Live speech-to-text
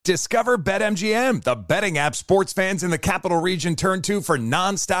Discover BetMGM, the betting app sports fans in the capital region turn to for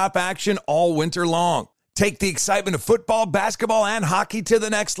nonstop action all winter long. Take the excitement of football, basketball, and hockey to the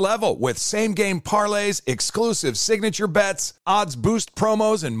next level with same-game parlays, exclusive signature bets, odds boost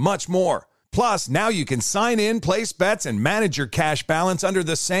promos, and much more. Plus, now you can sign in, place bets, and manage your cash balance under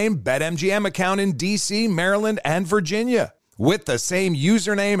the same BetMGM account in D.C., Maryland, and Virginia. With the same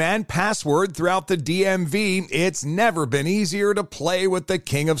username and password throughout the DMV, it's never been easier to play with the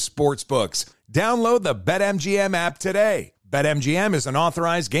king of sportsbooks. Download the BetMGM app today. BetMGM is an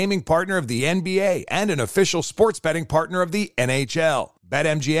authorized gaming partner of the NBA and an official sports betting partner of the NHL.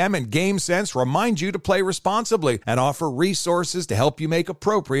 BetMGM and GameSense remind you to play responsibly and offer resources to help you make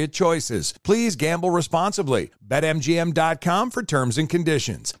appropriate choices. Please gamble responsibly. BetMGM.com for terms and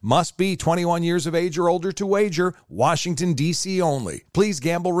conditions. Must be 21 years of age or older to wager. Washington, D.C. only. Please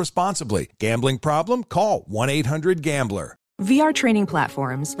gamble responsibly. Gambling problem? Call 1-800-GAMBLER. VR training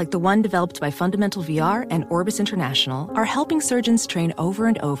platforms, like the one developed by Fundamental VR and Orbis International, are helping surgeons train over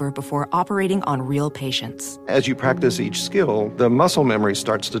and over before operating on real patients. As you practice each skill, the muscle memory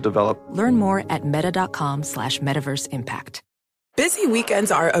starts to develop. Learn more at meta.com/metaverseimpact. Busy weekends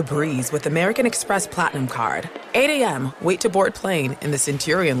are a breeze with American Express Platinum Card. 8 a.m., wait to board plane in the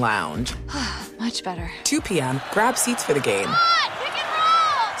Centurion Lounge. Much better. 2 p.m., grab seats for the game.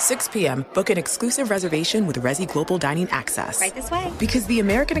 6 p.m., book an exclusive reservation with Resy Global Dining Access. Right this way. Because the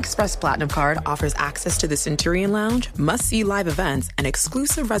American Express Platinum Card offers access to the Centurion Lounge, must-see live events, and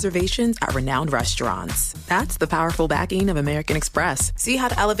exclusive reservations at renowned restaurants. That's the powerful backing of American Express. See how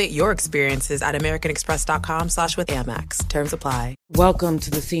to elevate your experiences at americanexpress.com/withAmex. Terms apply. Welcome to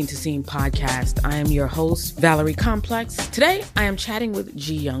the Scene to Scene podcast. I am your host, Valerie Complex. Today, I am chatting with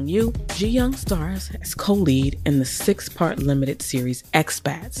Ji Young Yu. Ji Young stars as co-lead in the 6-part limited series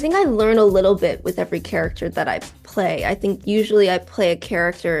Expats. I think I learn a little bit with every character that I play. I think usually I play a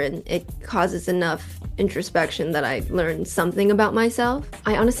character and it causes enough introspection that I learn something about myself.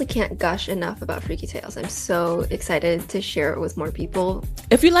 I honestly can't gush enough about Freaky Tales. I'm so excited to share it with more people.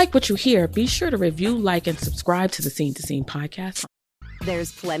 If you like what you hear, be sure to review, like, and subscribe to the Scene to Scene podcast.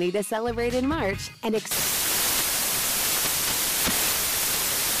 There's plenty to celebrate in March and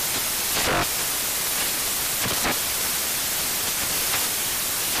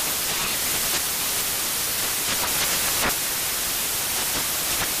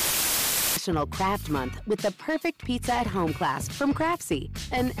National Craft Month with the perfect pizza at home class from Craftsy.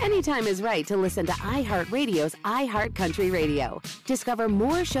 And anytime is right to listen to iHeartRadio's iHeartCountry Radio. Discover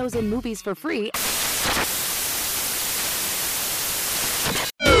more shows and movies for free.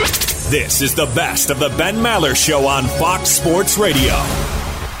 This is the best of the Ben Maller Show on Fox Sports Radio.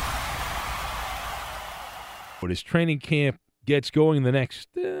 But as training camp gets going in the next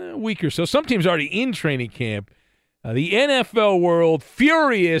week or so, some teams are already in training camp. The NFL world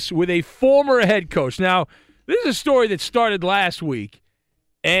furious with a former head coach. Now, this is a story that started last week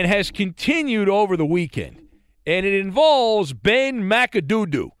and has continued over the weekend. And it involves Ben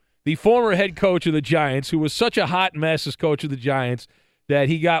McAdoo, the former head coach of the Giants, who was such a hot mess as coach of the Giants that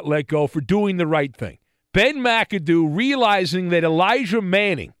he got let go for doing the right thing. Ben McAdoo, realizing that Elijah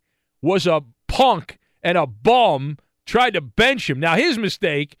Manning was a punk and a bum, tried to bench him. Now, his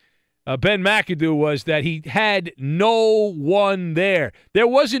mistake, Ben McAdoo, was that he had no one there. There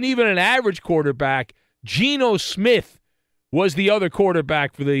wasn't even an average quarterback. Geno Smith was the other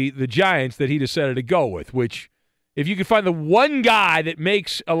quarterback for the Giants that he decided to go with, which, if you could find the one guy that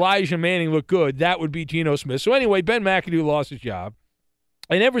makes Elijah Manning look good, that would be Geno Smith. So anyway, Ben McAdoo lost his job,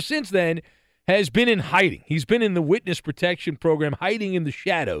 and ever since then has been in hiding. He's been in the witness protection program, hiding in the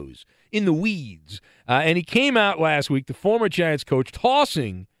shadows, in the weeds. And he came out last week, the former Giants coach,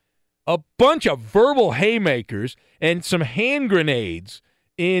 tossing a bunch of verbal haymakers and some hand grenades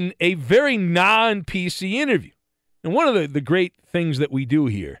in a very non-PC interview. And one of the great things that we do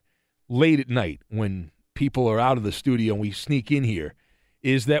here late at night when people are out of the studio and we sneak in here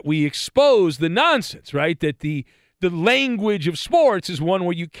is that we expose the nonsense, right? That the language of sports is one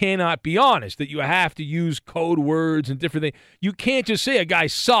where you cannot be honest, that you have to use code words and different things. You can't just say a guy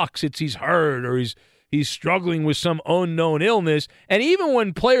sucks, it's he's hurt or he's struggling with some unknown illness. And even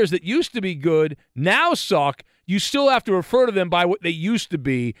when players that used to be good now suck, you still have to refer to them by what they used to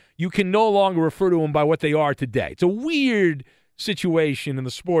be. You can no longer refer to them by what they are today. It's a weird situation in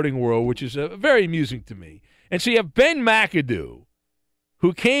the sporting world, which is very amusing to me. And so you have Ben McAdoo,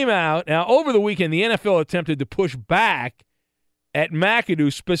 who came out. Now, over the weekend, the NFL attempted to push back at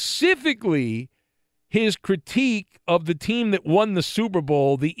McAdoo, specifically his critique of the team that won the Super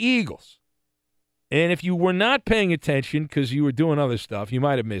Bowl, the Eagles. And if you were not paying attention because you were doing other stuff, you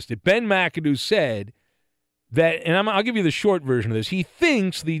might have missed it. Ben McAdoo said that, and I'll give you the short version of this, he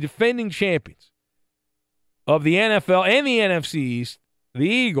thinks the defending champions of the NFL and the NFC East, the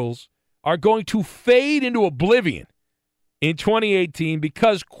Eagles, are going to fade into oblivion in 2018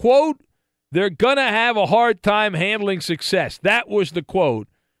 because, quote, they're going to have a hard time handling success. That was the quote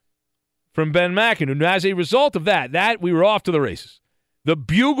from Ben McAdoo. And as a result of that we were off to the races. The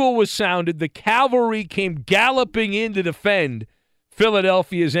bugle was sounded. The cavalry came galloping in to defend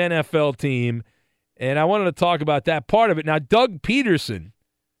Philadelphia's NFL team. And I wanted to talk about that part of it. Now, Doug Peterson,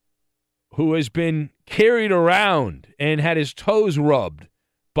 who has been carried around and had his toes rubbed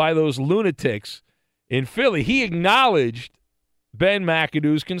by those lunatics in Philly, he acknowledged Ben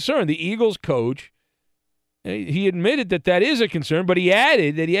McAdoo's concern. The Eagles coach, he admitted that is a concern, but he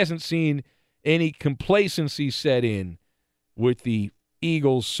added that he hasn't seen any complacency set in with the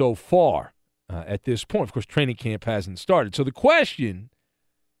Eagles so far at this point. Of course, training camp hasn't started. So the question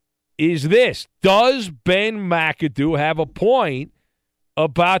is this: does Ben McAdoo have a point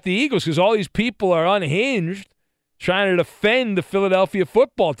about the Eagles? Because all these people are unhinged trying to defend the Philadelphia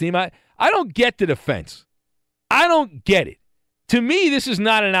football team. I don't get the defense. I don't get it. To me, this is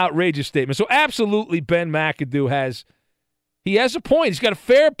not an outrageous statement. So absolutely, Ben McAdoo has a point. He's got a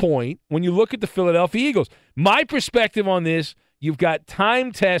fair point when you look at the Philadelphia Eagles. My perspective on this, you've got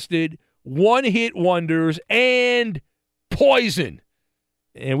time-tested, one-hit wonders, and poison.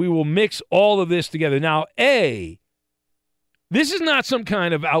 And we will mix all of this together. Now, this is not some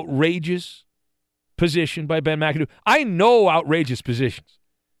kind of outrageous position by Ben McAdoo. I know outrageous positions.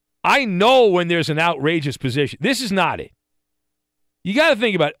 I know when there's an outrageous position. This is not it. You got to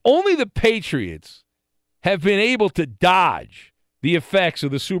think about it. Only the Patriots have been able to dodge the effects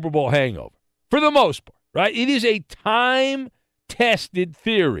of the Super Bowl hangover, for the most part, right? It is a time-tested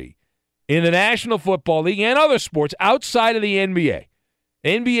theory in the National Football League and other sports outside of the NBA.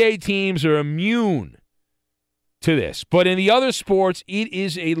 NBA teams are immune to this. But in the other sports, it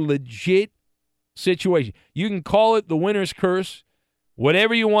is a legit situation. You can call it the winner's curse,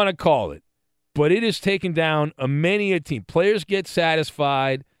 whatever you want to call it. But it has taken down many a team. Players get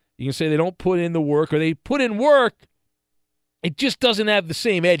satisfied. You can say they don't put in the work, or they put in work. It just doesn't have the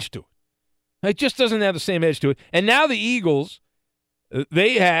same edge to it. It just doesn't have the same edge to it. And now the Eagles,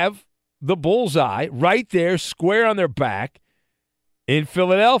 they have the bullseye right there, square on their back in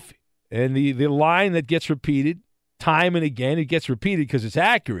Philadelphia. And the line that gets repeated time and again, it gets repeated because it's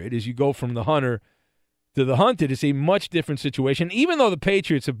accurate as you go from the hunter to the hunted. It's a much different situation. Even though the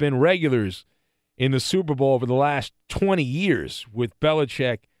Patriots have been regulars in the Super Bowl over the last 20 years with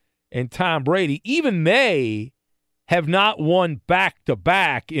Belichick and Tom Brady, even they have not won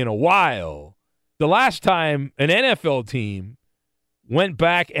back-to-back in a while. The last time an NFL team went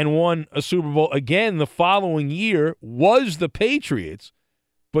back and won a Super Bowl again the following year was the Patriots,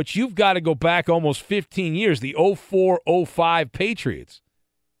 but you've got to go back almost 15 years, the 04-05 Patriots.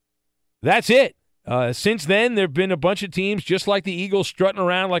 That's it. Since then, there have been a bunch of teams just like the Eagles strutting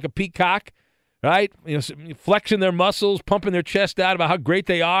around like a peacock, right? Flexing their muscles, pumping their chest out about how great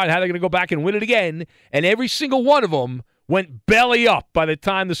they are and how they're going to go back and win it again. And every single one of them went belly up by the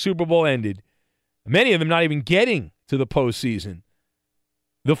time the Super Bowl ended. Many of them not even getting to the postseason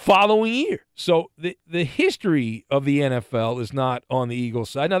the following year. So the history of the NFL is not on the Eagles'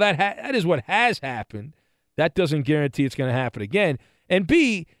 side. Now, that is what has happened. That doesn't guarantee it's going to happen again. And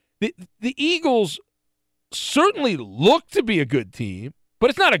B, the Eagles certainly look to be a good team, but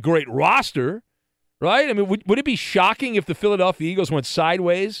it's not a great roster, right? I mean, would it be shocking if the Philadelphia Eagles went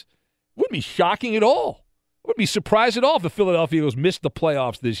sideways? It wouldn't be shocking at all. I wouldn't be surprised at all if the Philadelphia Eagles missed the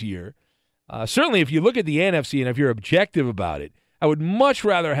playoffs this year. Certainly, if you look at the NFC and if you're objective about it, I would much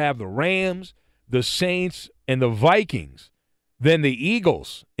rather have the Rams, the Saints, and the Vikings than the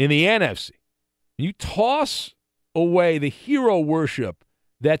Eagles in the NFC. You toss away the hero worship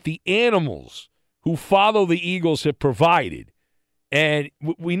that the animals who follow the Eagles have provided, and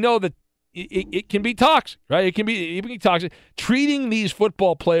we know that it can be toxic, right? It can be toxic. Treating these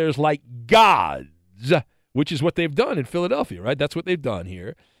football players like gods, which is what they've done in Philadelphia, right? That's what they've done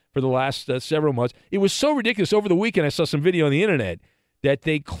here for the last several months. It was so ridiculous. Over the weekend, I saw some video on the internet that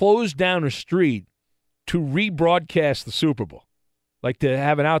they closed down a street to rebroadcast the Super Bowl, like to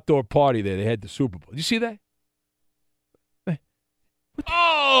have an outdoor party there. They had the Super Bowl. Did you see that?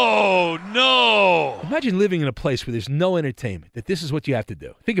 Oh, no. Imagine living in a place where there's no entertainment, that this is what you have to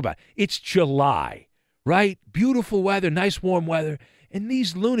do. Think about it. It's July, right? Beautiful weather, nice warm weather, and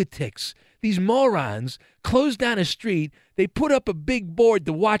these lunatics, these morons, close down a street. They put up a big board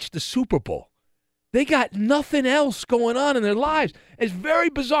to watch the Super Bowl. They got nothing else going on in their lives. It's very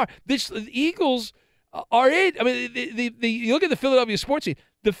bizarre. The Eagles are it. I mean, you look at the Philadelphia sports team.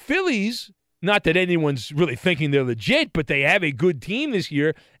 The Phillies Not that anyone's really thinking they're legit, but they have a good team this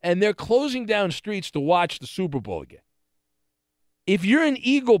year, and they're closing down streets to watch the Super Bowl again. If you're an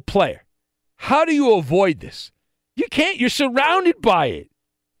Eagle player, how do you avoid this? You can't. You're surrounded by it.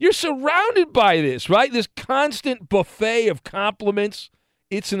 You're surrounded by this, right? This constant buffet of compliments.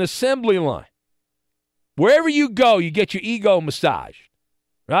 It's an assembly line. Wherever you go, you get your ego massaged,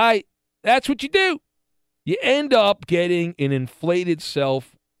 right? That's what you do. You end up getting an inflated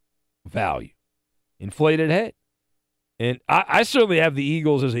self-value, inflated head. And I certainly have the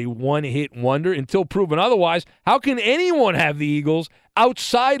Eagles as a one-hit wonder until proven otherwise. How can anyone have the Eagles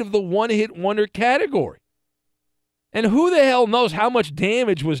outside of the one-hit wonder category? And who the hell knows how much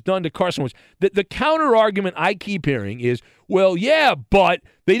damage was done to Carson Wentz? The counter-argument I keep hearing is, well, yeah, but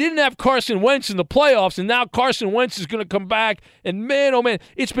they didn't have Carson Wentz in the playoffs, and now Carson Wentz is going to come back. And, man, oh, man,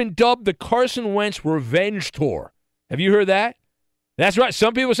 it's been dubbed the Carson Wentz Revenge Tour. Have you heard that? That's right.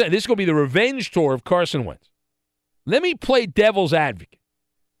 Some people say this is going to be the revenge tour of Carson Wentz. Let me play devil's advocate.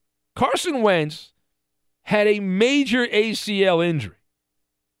 Carson Wentz had a major ACL injury.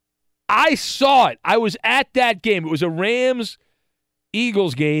 I saw it. I was at that game. It was a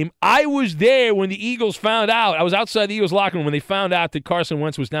Rams-Eagles game. I was there when the Eagles found out. I was outside the Eagles locker room when they found out that Carson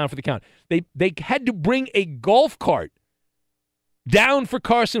Wentz was down for the count. They had to bring a golf cart down for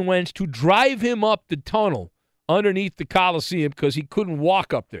Carson Wentz to drive him up the tunnel underneath the Coliseum because he couldn't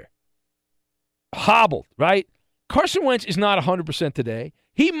walk up there. Hobbled, right? Carson Wentz is not 100% today.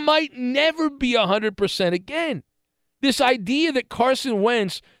 He might never be 100% again. This idea that Carson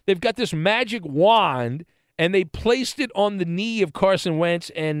Wentz, they've got this magic wand and they placed it on the knee of Carson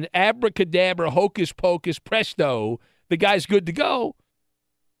Wentz and abracadabra, hocus pocus, presto, the guy's good to go.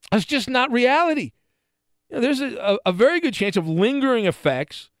 That's just not reality. You know, there's a very good chance of lingering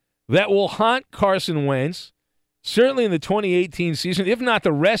effects that will haunt Carson Wentz, certainly in the 2018 season, if not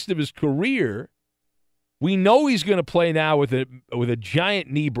the rest of his career. We know he's going to play now with a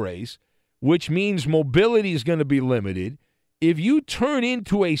giant knee brace, which means mobility is going to be limited. If you turn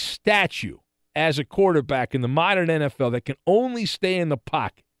into a statue as a quarterback in the modern NFL that can only stay in the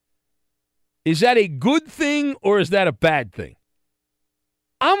pocket, is that a good thing or is that a bad thing?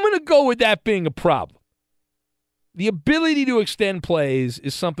 I'm going to go with that being a problem. The ability to extend plays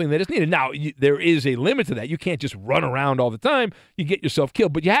is something that is needed. Now, there is a limit to that. You can't just run around all the time. You get yourself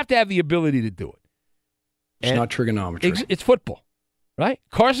killed, but you have to have the ability to do it. It's not trigonometry. It's football, right?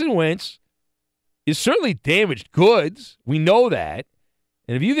 Carson Wentz is certainly damaged goods. We know that.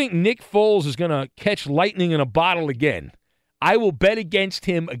 And if you think Nick Foles is going to catch lightning in a bottle again, I will bet against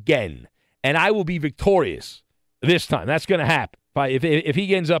him again, and I will be victorious this time. That's going to happen. If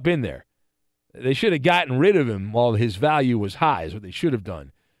he ends up in there. They should have gotten rid of him while his value was high, is what they should have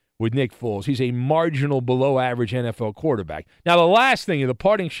done with Nick Foles. He's a marginal below-average NFL quarterback. Now, the last thing, the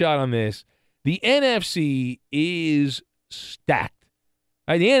parting shot on this, the NFC is stacked.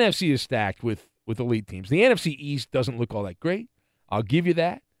 Right, the NFC is stacked with elite teams. The NFC East doesn't look all that great. I'll give you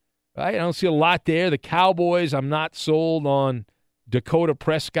that. Right? I don't see a lot there. The Cowboys, I'm not sold on Dakota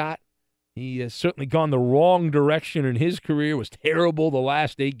Prescott. He has certainly gone the wrong direction in his career. Was terrible the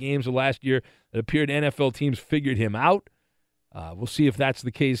last 8 games of last year. It appeared NFL teams figured him out. We'll see if that's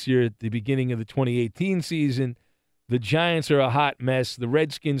the case here at the beginning of the 2018 season. The Giants are a hot mess. The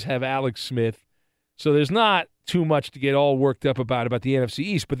Redskins have Alex Smith. So there's not too much to get all worked up about the NFC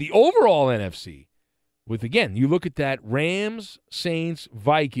East. But the overall NFC, with, again, you look at that Rams, Saints,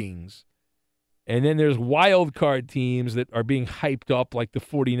 Vikings, and then there's wild card teams that are being hyped up like the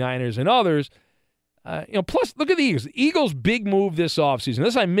 49ers and others. Plus, look at the Eagles. The Eagles' big move this offseason,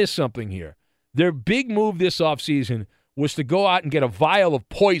 unless I missed something here, their big move this offseason was to go out and get a vial of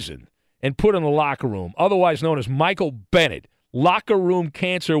poison and put in the locker room, otherwise known as Michael Bennett, Locker Room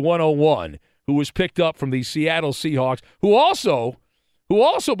Cancer 101, who was picked up from the Seattle Seahawks, who also,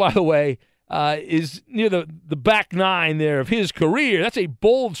 by the way, is near the back nine there of his career. That's a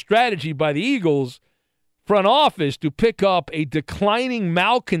bold strategy by the Eagles front office to pick up a declining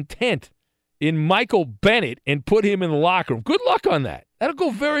malcontent in Michael Bennett and put him in the locker room. Good luck on that. That'll go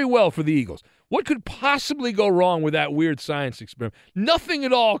very well for the Eagles. What could possibly go wrong with that weird science experiment? Nothing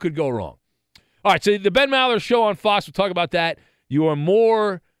at all could go wrong. All right, so the Ben Maller Show on Fox, we'll talk about that. You are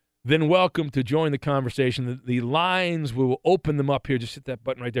more than welcome to join the conversation. The lines, we will open them up here. Just hit that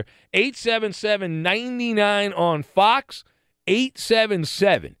button right there. 877-99 on Fox,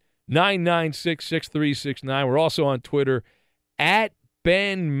 877-996-6369. We're also on Twitter, at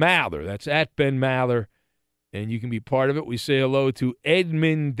Ben Maller. That's at Ben Maller. And you can be part of it. We say hello to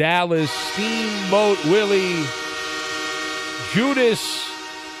Edmund Dallas, Steamboat Willie, Judas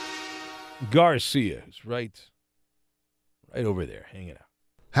Garcia, who's right over there, hanging out.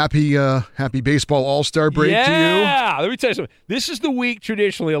 Happy baseball all-star break to you. Yeah, let me tell you something. This is the week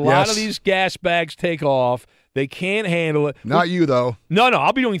traditionally a lot of these gas bags take off. They can't handle it. Not you, though. No,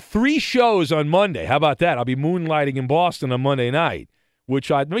 I'll be doing 3 shows on Monday. How about that? I'll be moonlighting in Boston on Monday night,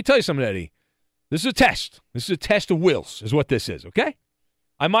 let me tell you something, Eddie. This is a test. This is a test of wills is what this is, okay?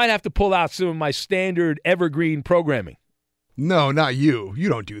 I might have to pull out some of my standard evergreen programming. No, not you. You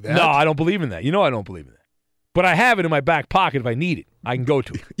don't do that. No, I don't believe in that. You know I don't believe in that. But I have it in my back pocket if I need it. I can go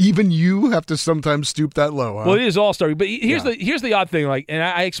to it. Even you have to sometimes stoop that low, huh? Well, it is all-star. But here's the odd thing. And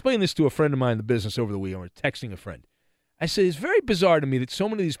I explained this to a friend of mine in the business over the week. I was texting a friend. I said, it's very bizarre to me that so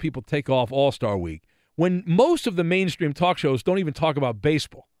many of these people take off All-Star Week when most of the mainstream talk shows don't even talk about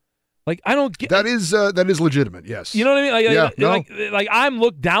baseball. Like, I don't get that is legitimate. Yes, you know what I mean. Like I'm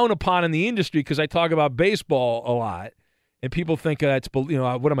looked down upon in the industry because I talk about baseball a lot. And people think that's,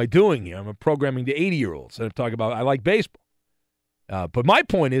 what am I doing here? I'm programming to 80-year-olds. And I'm talking about I like baseball. But my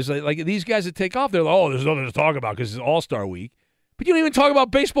point is, like these guys that take off, they're like, there's nothing to talk about because it's All-Star Week. But you don't even talk about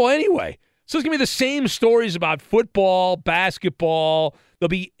baseball anyway. So it's going to be the same stories about football, basketball. There'll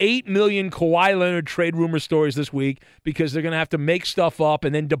be 8 million Kawhi Leonard trade rumor stories this week because they're going to have to make stuff up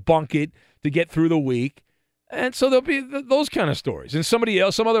and then debunk it to get through the week. And so there'll be those kind of stories. And some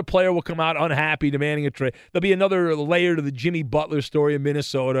other player will come out unhappy, demanding a trade. There'll be another layer to the Jimmy Butler story in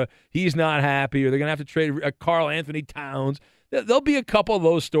Minnesota. He's not happy, or they're going to have to trade Karl Anthony Towns. There'll be a couple of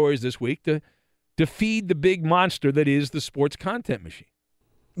those stories this week to feed the big monster that is the sports content machine.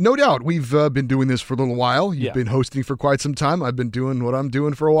 No doubt. We've been doing this for a little while. You've been hosting for quite some time. I've been doing what I'm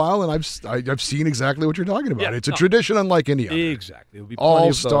doing for a while, and I've seen exactly what you're talking about. It's a tradition unlike any other. Exactly. It'll be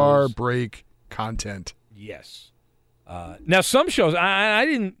all-star break content. Yes. Now, some shows, I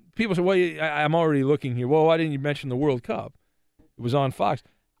didn't – people say, well, I'm already looking here. Well, why didn't you mention the World Cup? It was on Fox.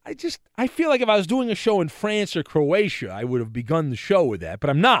 I feel like if I was doing a show in France or Croatia, I would have begun the show with that.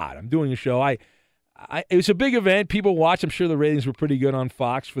 But I'm not. I'm doing a show. It was a big event. People watched. I'm sure the ratings were pretty good on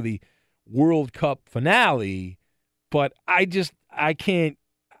Fox for the World Cup finale. But I can't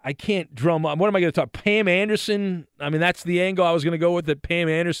drum up. What am I going to talk? Pam Anderson? I mean, that's the angle I was going to go with, that Pam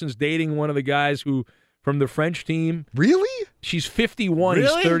Anderson's dating one of the guys from the French team. Really? She's 51.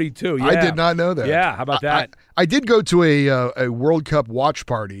 Really? He's 32. Yeah. I did not know that. Yeah, how about that? I did go to a World Cup watch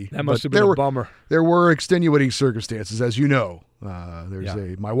party. That must have been a bummer. There were extenuating circumstances, as you know.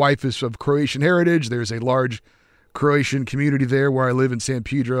 My wife is of Croatian heritage. There's a large Croatian community there where I live in San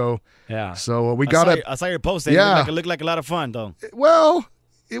Pedro. Yeah. So I saw your post. It looked like a lot of fun, though. Well,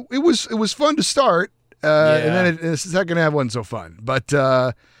 it was fun to start, and then it's not going to have one so fun. But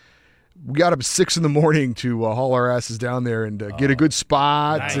we got up at 6 a.m. to haul our asses down there and get a good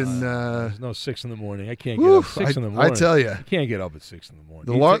spot. Nice. And there's no 6 a.m. I can't get up 6 a.m. I tell you, I can't get up at 6 a.m.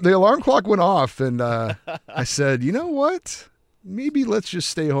 The alarm clock went off, and I said, you know what? Maybe let's just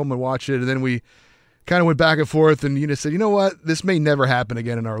stay home and watch it. And then we kind of went back and forth, and said, you know what? This may never happen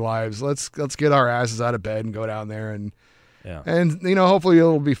again in our lives. Let's get our asses out of bed and go down there and hopefully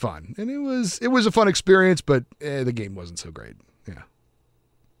it'll be fun. And it was a fun experience, but the game wasn't so great. Yeah.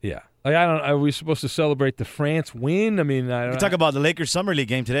 Yeah. Are we supposed to celebrate the France win? I mean, we talk about the Lakers Summer League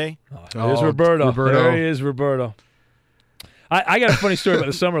game today. There's Roberto. There he is, Roberto. I got a funny story about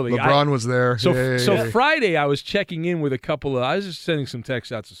the Summer League. LeBron was there. So Friday I was checking in with I was just sending some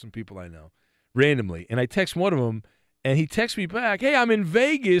texts out to some people I know randomly, and I text one of them, and he texts me back, hey, I'm in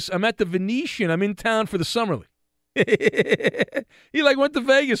Vegas. I'm at the Venetian. I'm in town for the Summer League. He went to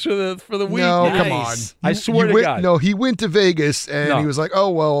Vegas for the week. No, come on. I swear to God. No, he went to Vegas and he was like, "Oh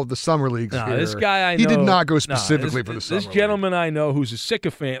well, the Summer League's here." This guy I know. He did not go specifically for the Summer League. This gentleman I know who's a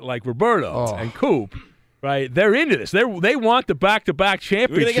sycophant like Roberto and Coop, right? They're into this. They want the back-to-back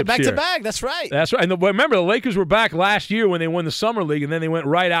championships. We're gonna get back-to-back. That's right. That's right. And remember, the Lakers were back last year when they won the Summer League, and then they went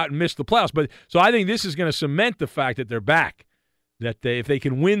right out and missed the playoffs. So I think this is going to cement the fact that they're back. That if they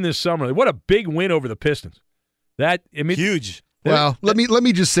can win this Summer League, what a big win over the Pistons. Huge. Well, let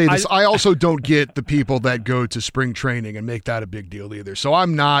me just say this. I also don't get the people that go to spring training and make that a big deal either. So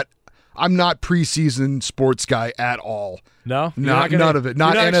I'm not preseason sports guy at all. No, none of it.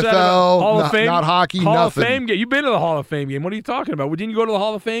 Not NFL, not hockey, Hall nothing. of Fame game. You've been to the Hall of Fame game. What are you talking about? Didn't you go to the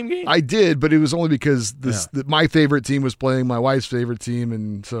Hall of Fame game? I did, but it was only because my favorite team was playing my wife's favorite team,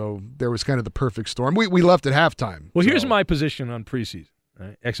 and so there was kind of the perfect storm. We left at halftime. Well, here's my position on preseason,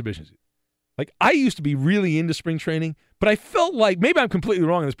 right? Exhibition season. I used to be really into spring training, but I felt like, maybe I'm completely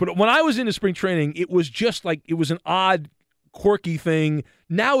wrong on this, but when I was into spring training, it was just it was an odd, quirky thing.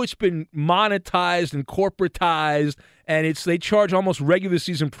 Now it's been monetized and corporatized, and they charge almost regular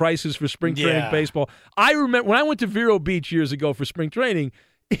season prices for spring training baseball. I remember when I went to Vero Beach years ago for spring training,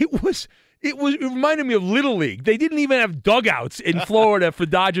 it was It reminded me of Little League. They didn't even have dugouts in Florida for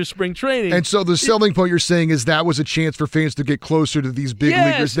Dodgers spring training. And so the selling point you're saying is that was a chance for fans to get closer to these big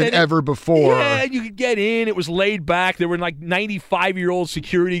leaguers than ever before. Yeah, you could get in. It was laid back. There were like 95-year-old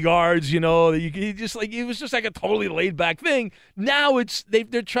security guards, it was just like a totally laid back thing. Now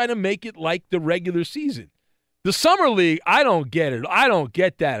they're trying to make it like the regular season. The summer league, I don't get it. I don't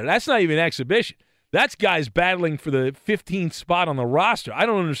get that. That's not even exhibition. That's guys battling for the 15th spot on the roster. I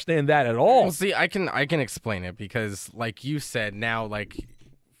don't understand that at all. Well, see, I can explain it because, like you said, now,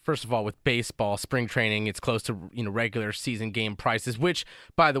 first of all, with baseball, spring training, it's close to regular season game prices. Which,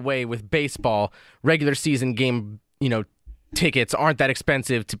 by the way, with baseball, regular season game tickets aren't that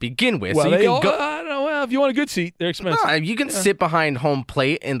expensive to begin with. Well, so you can I don't know. Well, if you want a good seat, they're expensive. No, you can sit behind home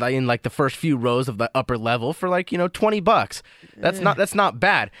plate in the first few rows of the upper level for $20. That's not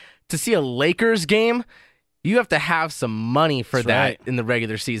bad. To see a Lakers game, you have to have some money for that in the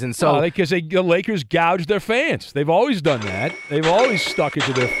regular season. So because the Lakers gouge their fans. They've always done that. They've always stuck it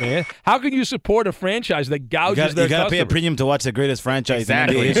to their fans. How can you support a franchise that gouges their customers? You got to pay a premium to watch the greatest franchise in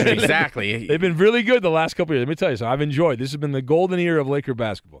NBA history. Exactly. They've been really good the last couple of years. Let me tell you something. I've enjoyed. This has been the golden era of Laker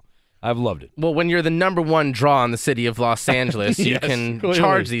basketball. I've loved it. Well, when you're the number one draw in the city of Los Angeles, you can clearly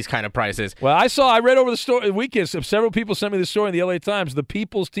charge these kind of prices. Well, I read over the weekend, several people sent me the story in the LA Times, the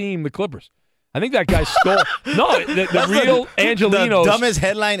people's team, the Clippers. I think that guy stole. No, the real Angelinos. The dumbest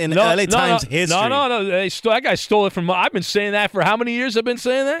headline in LA Times history. No. That guy stole it from. I've been saying that for how many years? I've been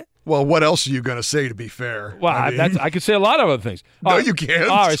saying that. Well, what else are you going to say, to be fair? Well, I could say a lot of other things. No, you can't.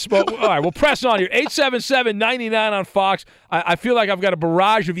 All right, we'll press on here. 877-99 on Fox. I feel like I've got a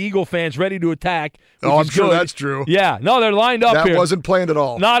barrage of Eagle fans ready to attack. I'm sure that's true. Yeah. No, they're lined up here. That wasn't planned at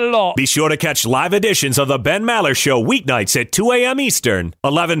all. Not at all. Be sure to catch live editions of the Ben Maller Show weeknights at 2 a.m. Eastern,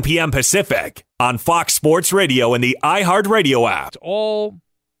 11 p.m. Pacific on Fox Sports Radio and the iHeartRadio app. It's all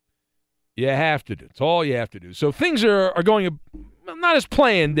you have to do. It's all you have to do. So things are going not as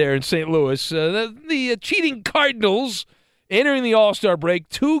planned there in St. Louis. The cheating Cardinals entering the All-Star break,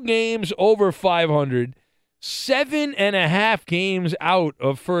 2 games over 500, 7.5 games out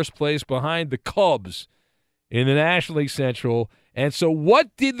of first place behind the Cubs in the National League Central. And so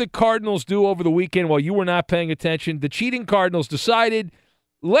what did the Cardinals do over the weekend while you were not paying attention? The cheating Cardinals decided,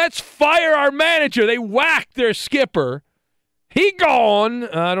 let's fire our manager. They whacked their skipper. He gone. I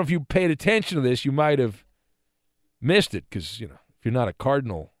don't know if you paid attention to this. You might have missed it because, if you're not a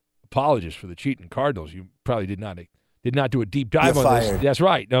Cardinal apologist for the cheating Cardinals, you probably did not do a deep dive on this. That's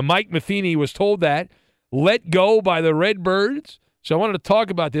right. Now, Mike Matheny was told that, let go by the Redbirds. So I wanted to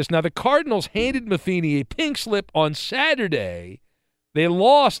talk about this. Now, the Cardinals handed Matheny a pink slip on Saturday. They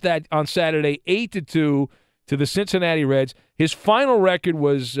lost that on Saturday 8-2 to the Cincinnati Reds. His final record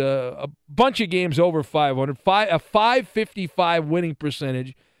was a bunch of games over 500, a .555 winning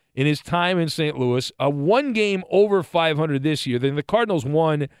percentage in his time in St. Louis, a 1 game over 500 this year. Then the Cardinals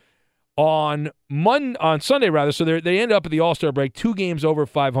won on Sunday, so they end up at the All-Star break 2 games over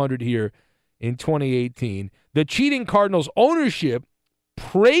 500 here in 2018. The cheating Cardinals ownership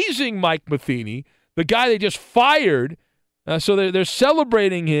praising Mike Matheny, the guy they just fired. So they're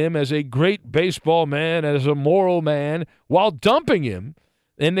celebrating him as a great baseball man, as a moral man, while dumping him.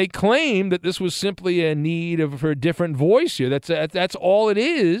 And they claim that this was simply a need for a different voice here. That's all it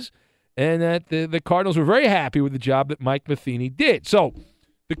is, and that the Cardinals were very happy with the job that Mike Matheny did. So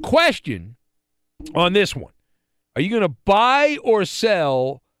the question on this one, are you going to buy or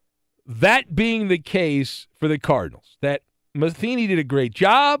sell that being the case for the Cardinals, that Matheny did a great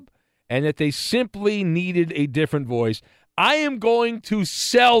job and that they simply needed a different voice? I am going to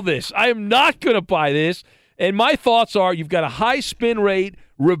sell this. I am not going to buy this. And my thoughts are you've got a high spin rate,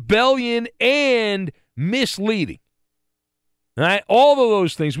 rebellion, and misleading. All right? All of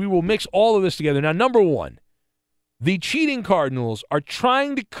those things, we will mix all of this together. Now, number one, the cheating Cardinals are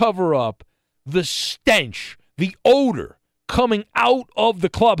trying to cover up the stench, the odor coming out of the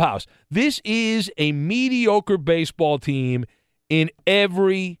clubhouse. This is a mediocre baseball team in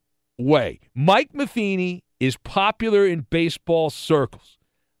every way. Mike Matheny is popular in baseball circles.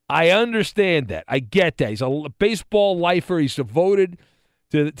 I understand that. I get that. He's a baseball lifer. He's devoted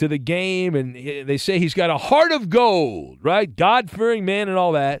to the game, and they say he's got a heart of gold, right? God-fearing man and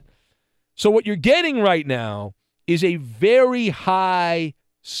all that. So what you're getting right now is a very high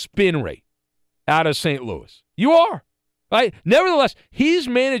spin rate out of St. Louis. You are, right? Nevertheless, his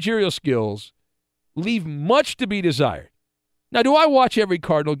managerial skills leave much to be desired. Now, do I watch every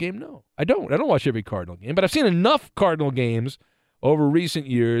Cardinal game? No, I don't. I don't watch every Cardinal game, but I've seen enough Cardinal games over recent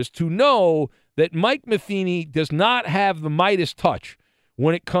years to know that Mike Matheny does not have the Midas touch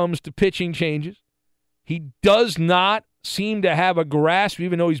when it comes to pitching changes. He does not seem to have a grasp,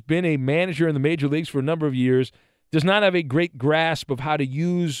 even though he's been a manager in the major leagues for a number of years, does not have a great grasp of how to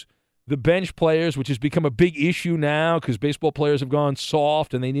use the bench players, which has become a big issue now because baseball players have gone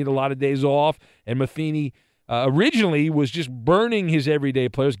soft and they need a lot of days off. And Matheny originally was just burning his everyday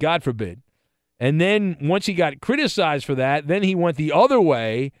players, God forbid. And then once he got criticized for that, then he went the other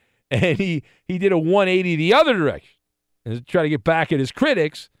way and he did a 180 the other direction and try to get back at his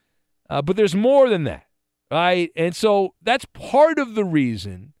critics. But there's more than that, right? And so that's part of the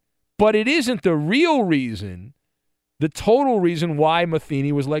reason, but it isn't the real reason, the total reason why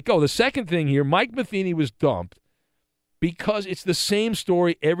Matheny was let go. The second thing here, Mike Matheny was dumped because it's the same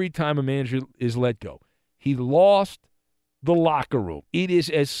story every time a manager is let go. He lost the locker room. It is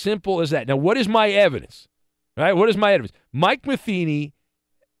as simple as that. Now, what is my evidence? Right? What is my evidence? Mike Matheny,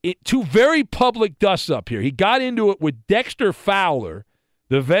 two very public dusts up here. He got into it with Dexter Fowler,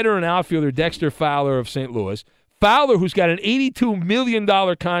 the veteran outfielder Dexter Fowler of St. Louis. Fowler, who's got an $82 million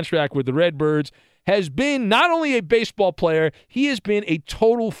contract with the Redbirds, has been not only a baseball player, he has been a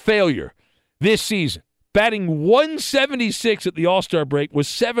total failure this season. Batting 176 at the All-Star break with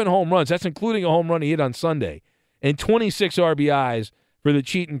 7 home runs. That's including a home run he hit on Sunday. And 26 RBIs for the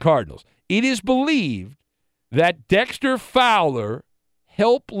Cheatin' Cardinals. It is believed that Dexter Fowler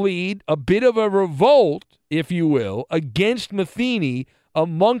helped lead a bit of a revolt, if you will, against Matheny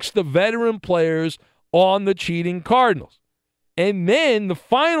amongst the veteran players on the Cheatin' Cardinals. And then the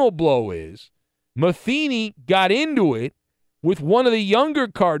final blow is Matheny got into it with one of the younger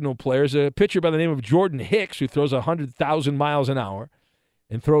Cardinal players, a pitcher by the name of Jordan Hicks, who throws 100,000 miles an hour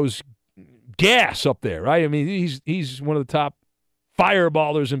and throws gas up there, right? I mean, he's one of the top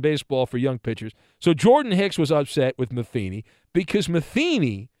fireballers in baseball for young pitchers. So Jordan Hicks was upset with Matheny because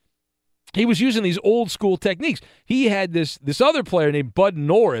Matheny, he was using these old school techniques. He had this other player named Bud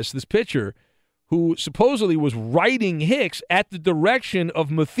Norris, this pitcher, who supposedly was riding Hicks at the direction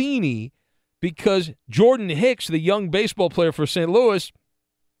of Matheny because Jordan Hicks, the young baseball player for St. Louis,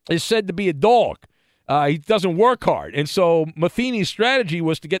 is said to be a dog. He doesn't work hard. And so Matheny's strategy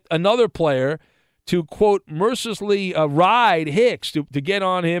was to get another player to, quote, mercilessly ride Hicks to get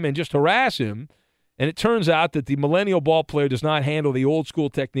on him and just harass him. And it turns out that the millennial ball player does not handle the old school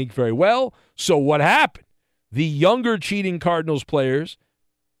technique very well. So what happened? The younger Cheatin' Cardinals players,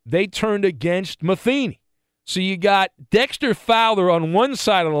 they turned against Matheny. So you got Dexter Fowler on one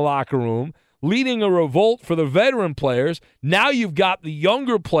side of the locker room leading a revolt for the veteran players. Now you've got the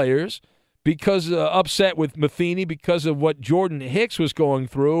younger players because upset with Matheny because of what Jordan Hicks was going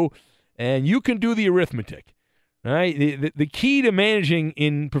through, and you can do the arithmetic. Right? The key to managing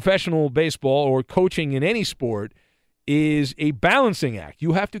in professional baseball or coaching in any sport is a balancing act.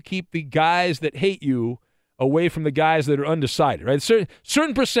 You have to keep the guys that hate you away from the guys that are undecided. Right?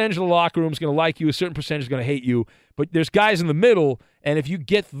 Certain percentage of the locker room is going to like you, a certain percentage is going to hate you, but there's guys in the middle, and if you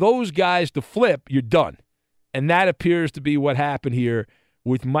get those guys to flip, you're done. And that appears to be what happened here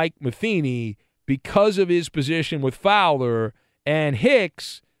with Mike Matheny. Because of his position with Fowler and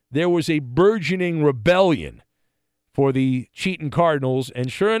Hicks, there was a burgeoning rebellion for the Cheatin' Cardinals, and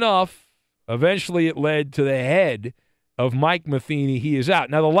sure enough, eventually it led to the head of Mike Matheny. He is out.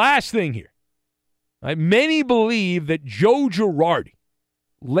 Now, the last thing here, right, many believe that Joe Girardi,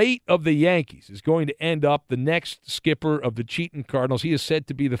 late of the Yankees, is going to end up the next skipper of the Cheatin' Cardinals. He is said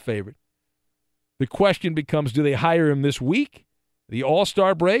to be the favorite. The question becomes, do they hire him this week, the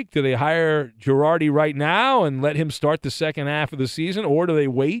All-Star break? Do they hire Girardi right now and let him start the second half of the season, or do they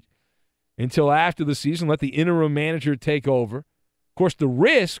wait until after the season, let the interim manager take over? Of course, the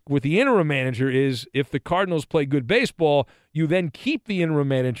risk with the interim manager is if the Cardinals play good baseball, you then keep the interim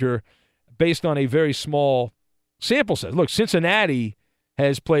manager based on a very small sample set. Look, Cincinnati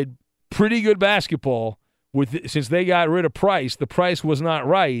has played pretty good basketball since they got rid of Price. The price was not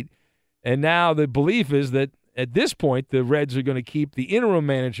right, and now the belief is that at this point the Reds are going to keep the interim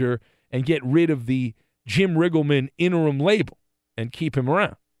manager and get rid of the Jim Riggleman interim label and keep him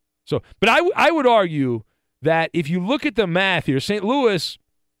around. So, but I would argue that if you look at the math here, St. Louis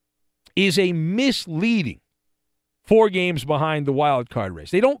is a misleading 4 games behind the wild card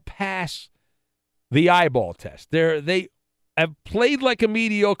race. They don't pass the eyeball test. They have played like a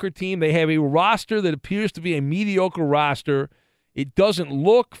mediocre team. They have a roster that appears to be a mediocre roster. It doesn't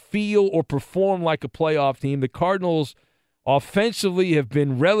look, feel, or perform like a playoff team. The Cardinals offensively have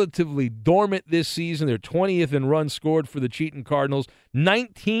been relatively dormant this season. They're 20th in runs scored for the Cheatin' Cardinals,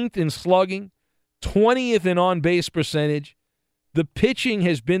 19th in slugging, 20th in on-base percentage. The pitching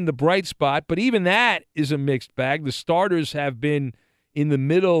has been the bright spot, but even that is a mixed bag. The starters have been in the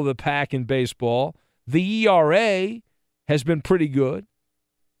middle of the pack in baseball. The ERA has been pretty good.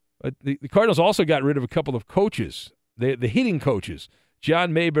 But the Cardinals also got rid of a couple of coaches the hitting coaches,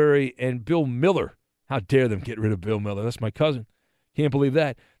 John Mayberry and Bill Miller. How dare them get rid of Bill Miller? That's my cousin. Can't believe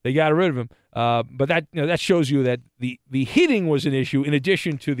that. They got rid of him. But that shows you that the hitting was an issue in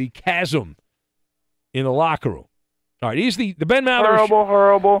addition to the chasm in the locker room. All right, here's the Ben Maller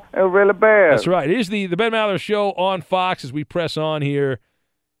horrible, and really bad. That's right. Here's the Ben Maller Show on Fox as we press on here.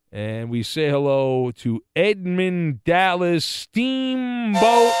 And we say hello to Edmund Dallas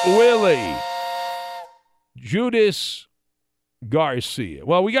Steamboat Willie. Judas Garcia.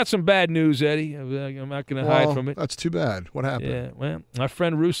 Well, we got some bad news, Eddie. I'm not going to hide from it. That's too bad. What happened? Yeah, well, our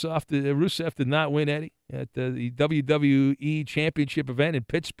friend Rusev did not win, Eddie, at the WWE Championship event in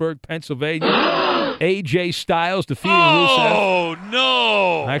Pittsburgh, Pennsylvania. AJ Styles defeating Rusev. Oh,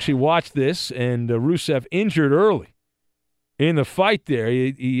 no. I actually watched this, and Rusev injured early in the fight there.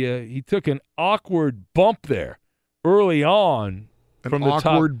 He took an awkward bump there early on. From the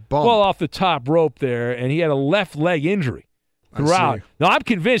awkward bump. Well, off the top rope there, and he had a left leg injury throughout. Now, I'm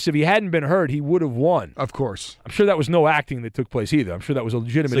convinced if he hadn't been hurt, he would have won. Of course. I'm sure that was no acting that took place either. I'm sure that was a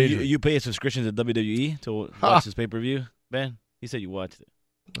legitimate injury. You pay a subscription to WWE to watch this pay-per-view, Ben? He said you watched it.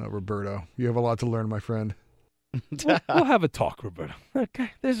 Roberto, you have a lot to learn, my friend. We'll have a talk, Roberto.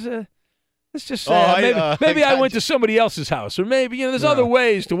 Okay, let's just say maybe I went to somebody else's house, or maybe there's other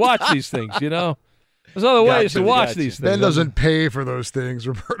ways to watch these things. There's other ways to watch these things. Ben doesn't pay for those things,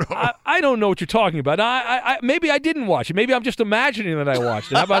 Roberto. I don't know what you're talking about. Maybe I didn't watch it. Maybe I'm just imagining that I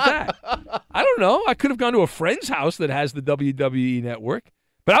watched it. How about that? I don't know. I could have gone to a friend's house that has the WWE Network,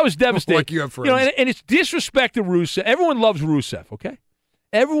 but I was devastated. Like you have friends. And it's disrespect to Rusev. Everyone loves Rusev, okay?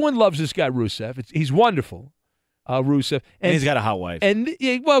 Everyone loves this guy, Rusev. He's wonderful, Rusev. And he's got a hot wife.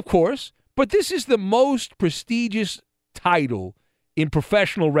 Well, of course. But this is the most prestigious title in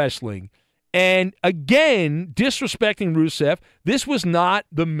professional wrestling. And again, disrespecting Rusev, this was not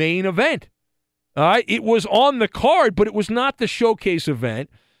the main event. All right? It was on the card, but it was not the showcase event.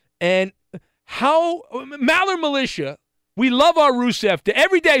 And how Maller Militia, we love our Rusev Day.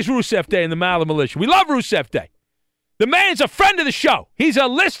 Every day is Rusev Day in the Maller Militia. We love Rusev Day. The man's a friend of the show. He's a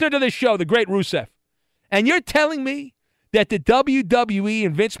listener to the show, the great Rusev. And you're telling me that the WWE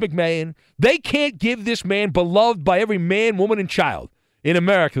and Vince McMahon, they can't give this man, beloved by every man, woman, and child in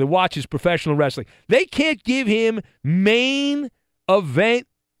America that watches professional wrestling, they can't give him main event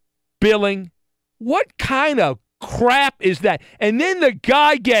billing. What kind of crap is that? And then the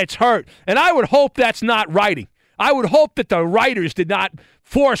guy gets hurt. And I would hope that's not writing. I would hope that the writers did not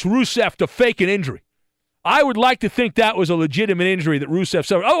force Rusev to fake an injury. I would like to think that was a legitimate injury that Rusev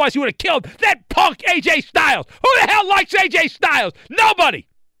suffered. Otherwise, he would have killed that punk AJ Styles. Who the hell likes AJ Styles? Nobody.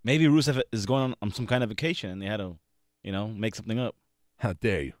 Maybe Rusev is going on some kind of vacation, and they had to, make something up. How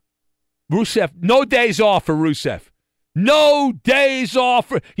dare you? Rusev, no days off for Rusev. No days off.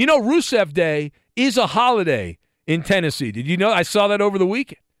 Rusev Day is a holiday in Tennessee. Did you know? I saw that over the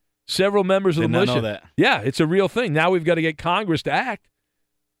weekend. Several members of the militia. Did not know that. Yeah, it's a real thing. Now we've got to get Congress to act.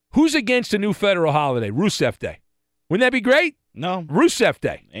 Who's against a new federal holiday? Rusev Day. Wouldn't that be great? No. Rusev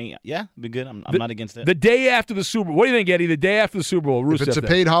Day. Yeah, be good. I'm not against it. The day after the Super Bowl. What do you think, Eddie? The day after the Super Bowl, Rusev Day. If it's a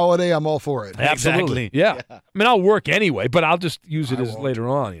paid holiday, I'm all for it. Absolutely. Yeah. I mean, I'll work anyway, but I'll just use it as later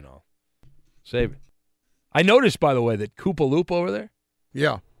on, Save it. I noticed, by the way, that Koopa Loop over there.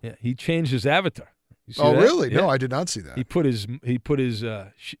 Yeah. Yeah. He changed his avatar. Oh, that? really? Yeah. No, I did not see that. He put his what is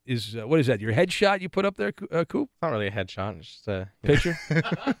that? Your headshot you put up there, Coop? Not really a headshot. It's just a picture.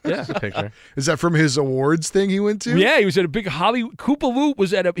 Yeah, just a picture. Is that from his awards thing he went to? Yeah, he was at a big Hollywood. Koopa Loop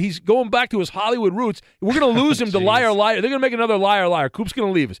was he's going back to his Hollywood roots. We're going to lose him to Liar Liar. They're going to make another Liar Liar. Coop's going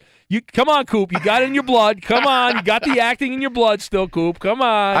to leave us. Come on, Coop. You got it in your blood. Come on. You got the acting in your blood still, Coop. Come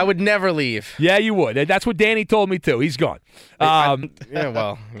on. I would never leave. Yeah, you would. That's what Danny told me, too. He's gone.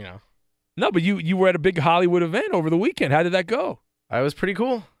 No, but you were at a big Hollywood event over the weekend. How did that go? It was pretty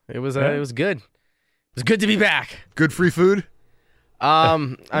cool. It was good. It was good to be back. Good free food?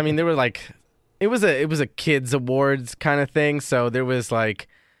 I mean, there were it was a kids awards kind of thing. So there was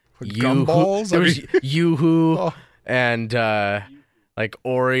gumballs. There was Yoo-Hoo and Oreos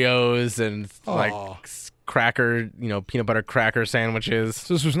and cracker, peanut butter cracker sandwiches.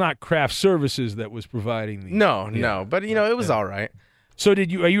 So this was not craft services that was providing the. No, but it was all right. So are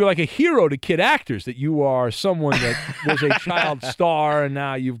you like a hero to kid actors, that you are someone that was a child star and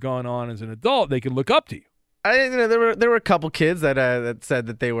now you've gone on as an adult? They can look up to you. There were a couple kids that said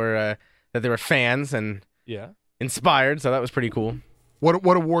that they were fans and inspired, so that was pretty cool.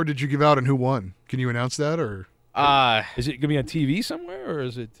 What award did you give out and who won? Can you announce that, or is it gonna be on TV somewhere, or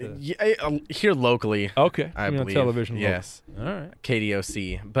is it here locally? Okay, I believe on television. Yes, all right,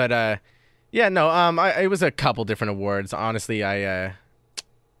 KDOC. But it was a couple different awards. Honestly, I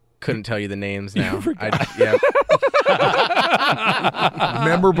couldn't tell you the names now.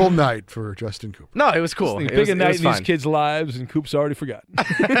 Memorable night for Justin Cooper. No, it was cool. Big It a night was in these fun. kids' lives, and Coop's already forgotten.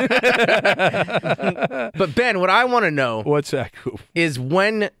 But Ben, what I want to know What's that, Coop? is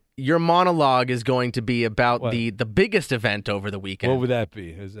when your monologue is going to be about What? the biggest event over the weekend. What would that be?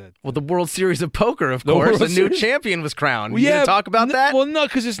 Is that Well, the World Series of Poker, of The course. World A new Series? champion was crowned. Well, You gonna talk about that? Well, no,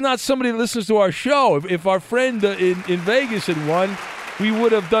 because it's not somebody that listens to our show. If our friend in Vegas had won, we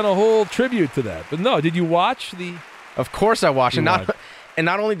would have done a whole tribute to that. But no, did you watch the? Of course I watched. You And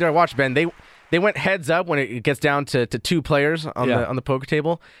not only did I watch, Ben, they went heads up when it gets down to two players on the poker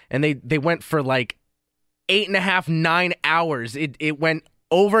table, and they went for like 8.5, 9 hours. It went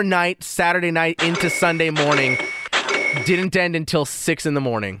overnight, Saturday night into Sunday morning. Didn't end until 6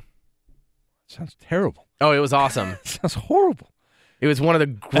 a.m. Sounds terrible. Oh, it was awesome. Sounds horrible. It was one of the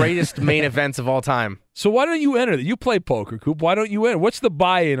greatest main events of all time. So why don't you enter? You play poker, Coop. Why don't you enter? What's the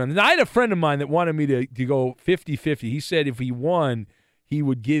buy-in on? I had a friend of mine that wanted me to go 50-50. He said if he won, he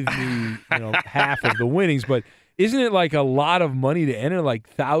would give me half of the winnings. But isn't it like a lot of money to enter, like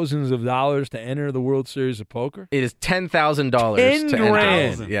thousands of dollars to enter the World Series of Poker? It is $10,000 $10,000. to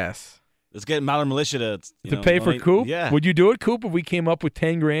enter. Yes. Let's get Maller Militia to pay for donate. Coop? Yeah. Would you do it, Coop, if we came up with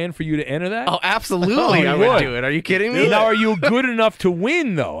 $10,000 for you to enter that? Oh, absolutely, I would do it. Are you kidding me? Now, are you good enough to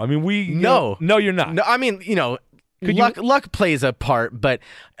win, though? I mean, No. No, you're not. No, I mean, luck plays a part, but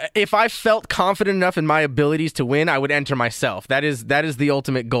if I felt confident enough in my abilities to win, I would enter myself. That is the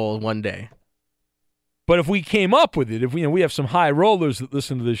ultimate goal one day. But if we came up with it, if we have some high rollers that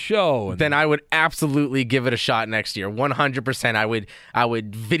listen to this show, Then I would absolutely give it a shot next year. 100%. I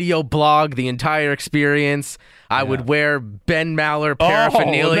would video blog the entire experience. I would wear Ben Maller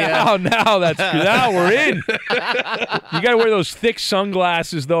paraphernalia. Now we're in. You got to wear those thick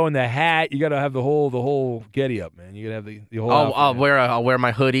sunglasses though, and the hat. You got to have the whole getty up, man. You got to have the whole. I'll wear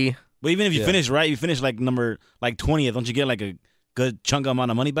my hoodie. But even if you finish right, you finish like number 20th. Don't you get like a good chunk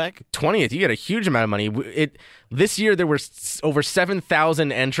amount of money back? 20th, you get a huge amount of money. This year there were over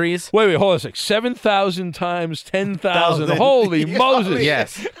 7,000 entries. Wait, hold on a sec. 7,000 times 10,000. Holy Moses!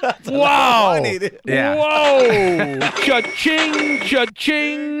 Yes. Wow. Yeah. Whoa! Cha-ching,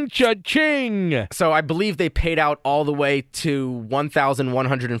 cha-ching, cha-ching. So I believe they paid out all the way to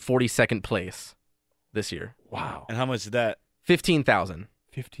 1,142nd place this year. Wow. And how much is that? 15,000.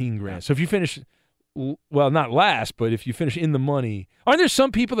 $15,000. So if you finish, well, not last, but if you finish in the money, aren't there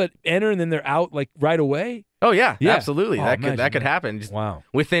some people that enter and then they're out like right away? Oh yeah. Absolutely. Oh, that could happen. Just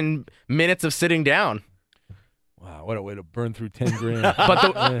within minutes of sitting down. Wow, what a way to burn through $10,000.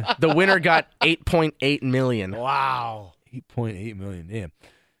 But the winner got $8.8 million. Wow. $8.8 million. Damn.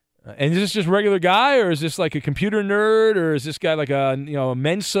 And is this just regular guy, or is this like a computer nerd, or is this guy like a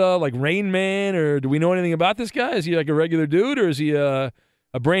Mensa, like Rain Man, or do we know anything about this guy? Is he like a regular dude, or is he a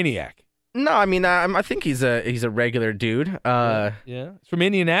brainiac? No, I mean I think he's a regular dude. Yeah, it's from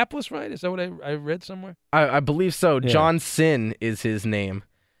Indianapolis, right? Is that what I read somewhere? I believe so. Yeah. John Sin is his name.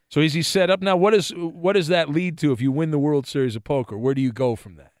 So is he set up now? What does that lead to if you win the World Series of Poker? Where do you go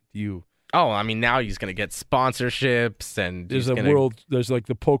from that? Do you? Oh, I mean, now he's going to get sponsorships, and there's there's like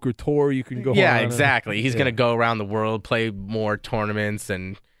the poker tour you can go. Yeah, on exactly. He's going to go around the world, play more tournaments,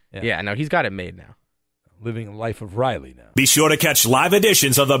 and no, he's got it made now. Living a life of Riley now. Be sure to catch live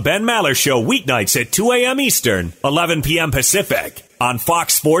editions of the Ben Maller Show weeknights at 2 a.m. Eastern, 11 p.m. Pacific on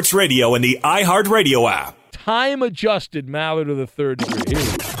Fox Sports Radio and the iHeartRadio app. Time-adjusted Maller to the third degree. Here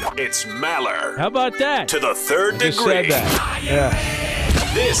we go. It's Maller. How about that? To the third Just degree. said that.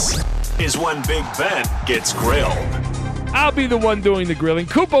 Yeah. This is when Big Ben gets grilled. I'll be the one doing the grilling.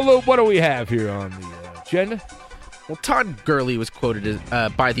 Koopa Loop, what do we have here on the agenda? Well, Todd Gurley was quoted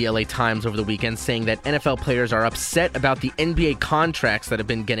by the LA Times over the weekend saying that NFL players are upset about the NBA contracts that have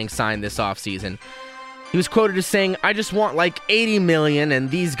been getting signed this offseason. He was quoted as saying, "I just want like $80 million,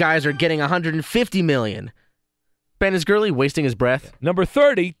 and these guys are getting $150 million." Ben, is Gurley wasting his breath? Number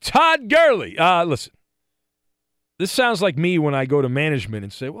 30, Todd Gurley. Listen, this sounds like me when I go to management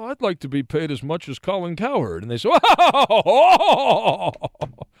and say, well, I'd like to be paid as much as Colin Cowherd. And they say, oh,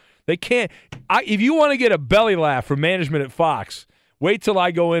 they can't. If you want to get a belly laugh from management at Fox, wait till I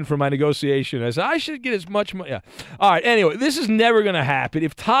go in for my negotiation. I say, I should get as much money. Yeah. All right, anyway, this is never going to happen.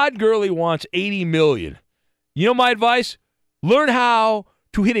 If Todd Gurley wants $80 million, you know my advice? Learn how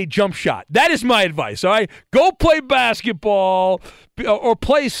to hit a jump shot. That is my advice, all right? Go play basketball or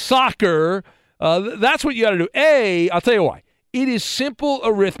play soccer. That's what you got to do. I'll tell you why. It is simple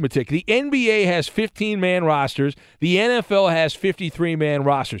arithmetic. The NBA has 15-man rosters. The NFL has 53-man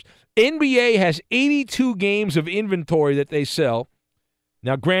rosters. NBA has 82 games of inventory that they sell.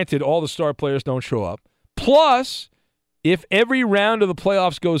 Now, granted, all the star players don't show up. Plus, If every round of the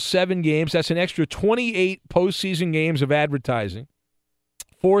playoffs goes 7 games, that's an extra 28 postseason games of advertising.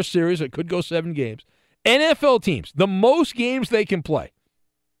 4 series, it could go 7 games. NFL teams, the most games they can play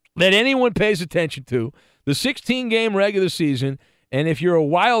that anyone pays attention to, the 16-game regular season, and if you're a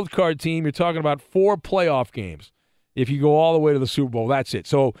wild card team, you're talking about 4 playoff games. If you go all the way to the Super Bowl, that's it.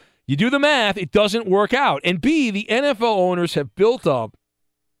 So you do the math, it doesn't work out. And B, the NFL owners have built up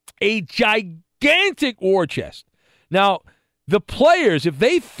a gigantic war chest. Now, the players, if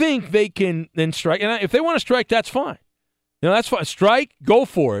they think they can then strike, and if they want to strike, that's fine. That's fine. Strike, go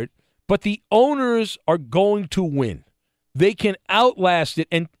for it. But the owners are going to win. They can outlast it.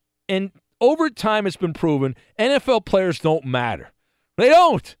 And over time, it's been proven, NFL players don't matter. They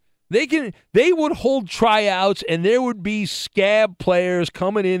don't. They would hold tryouts, and there would be scab players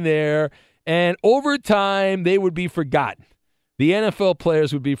coming in there, and over time, they would be forgotten. The NFL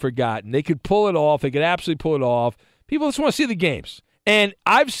players would be forgotten. They could pull it off. They could absolutely pull it off. People just want to see the games. And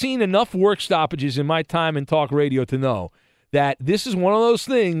I've seen enough work stoppages in my time in talk radio to know that this is one of those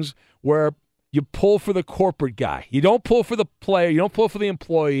things where you pull for the corporate guy. You don't pull for the player. You don't pull for the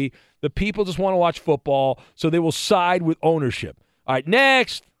employee. The people just want to watch football, so they will side with ownership. All right,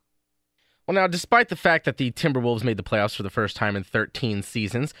 next. Well, now, despite the fact that the Timberwolves made the playoffs for the first time in 13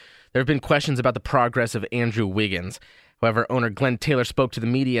 seasons, there have been questions about the progress of Andrew Wiggins. However, owner Glenn Taylor spoke to the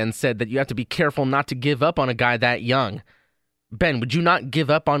media and said that you have to be careful not to give up on a guy that young. Ben, would you not give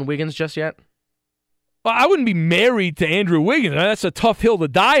up on Wiggins just yet? Well, I wouldn't be married to Andrew Wiggins. That's a tough hill to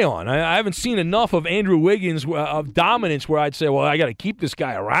die on. I haven't seen enough of Andrew Wiggins of dominance where I'd say, well, I got to keep this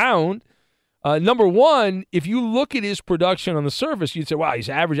guy around. Number one, if you look at his production on the surface, you'd say, wow, he's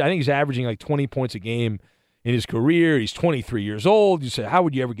averaging. I think he's averaging like 20 points a game in his career. He's 23 years old. You say, how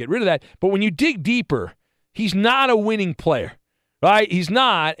would you ever get rid of that? But when you dig deeper, he's not a winning player, right? He's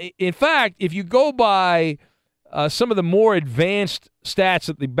not. In fact, if you go by some of the more advanced stats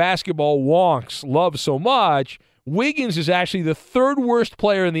that the basketball wonks love so much, Wiggins is actually the 3rd worst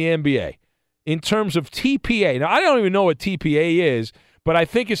player in the NBA in terms of TPA. Now, I don't even know what TPA is, but I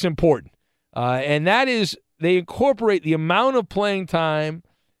think it's important. And that is they incorporate the amount of playing time,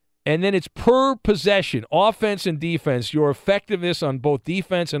 and then it's per possession, offense and defense, your effectiveness on both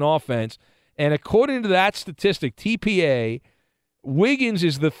defense and offense. And according to that statistic, TPA, Wiggins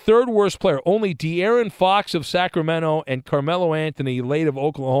is the 3rd worst player. Only De'Aaron Fox of Sacramento and Carmelo Anthony, late of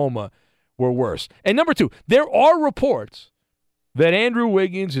Oklahoma, were worse. And number 2, there are reports that Andrew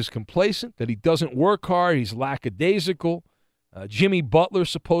Wiggins is complacent, that he doesn't work hard, he's lackadaisical. Jimmy Butler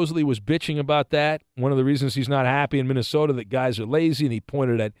supposedly was bitching about that. One of the reasons he's not happy in Minnesota, that guys are lazy, and he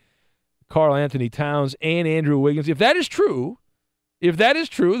pointed at Karl Anthony Towns and Andrew Wiggins. If that is true,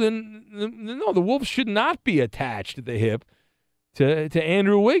 then no, the Wolves should not be attached at the hip to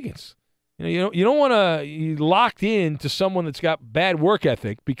Andrew Wiggins. You don't want to be locked in to someone that's got bad work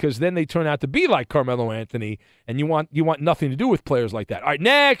ethic, because then they turn out to be like Carmelo Anthony, and you want nothing to do with players like that. All right,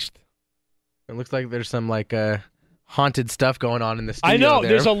 next. It looks like there's some haunted stuff going on in the studio. I know.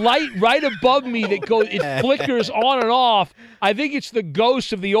 there. There's a light right above me that goes. It flickers on and off. I think it's the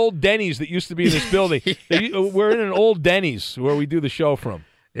ghost of the old Denny's that used to be in this building. We're in an old Denny's where we do the show from.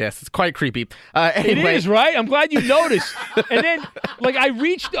 Yes, it's quite creepy. It Anyway. is, right? I'm glad you noticed. And then, I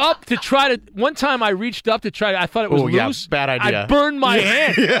reached up to try to. One time, I thought it was loose. Yeah, bad idea. I burned my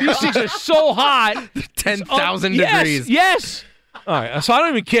hand. These things are so hot. 10,000 degrees. Yes. All right, so I don't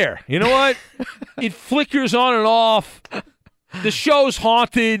even care. You know what? It flickers on and off. The show's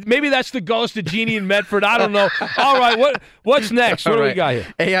haunted. Maybe that's the ghost of Jeannie and Medford. I don't know. All right, what's next? What do we got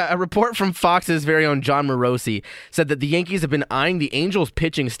here? A report from Fox's very own John Morosi said that the Yankees have been eyeing the Angels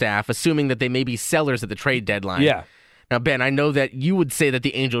pitching staff, assuming that they may be sellers at the trade deadline. Yeah. Now, Ben, I know that you would say that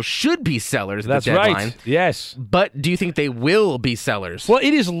the Angels should be sellers at the deadline. That's right. Yes. But do you think they will be sellers? Well,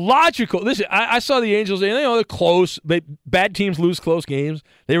 it is logical. Listen, I saw the Angels, they're close. Bad teams lose close games.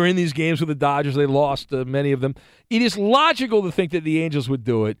 They were in these games with the Dodgers. They lost many of them. It is logical to think that the Angels would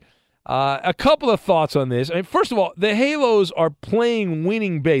do it. A couple of thoughts on this. First of all, the Halos are playing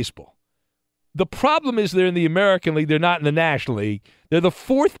winning baseball. The problem is they're in the American League. They're not in the National League. They're the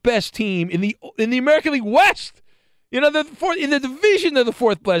 4th best team in the American League West. They're in the division, they're the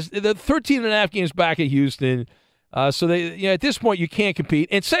 4th best. They're 13.5 games back at Houston. So they, at this point, you can't compete.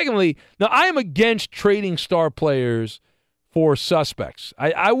 And secondly, now I am against trading star players for suspects.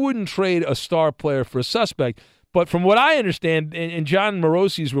 I wouldn't trade a star player for a suspect. But from what I understand, in John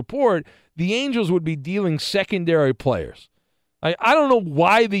Morosi's report, the Angels would be dealing secondary players. I don't know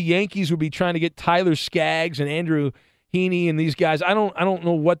why the Yankees would be trying to get Tyler Skaggs and Andrew Heaney and these guys. I don't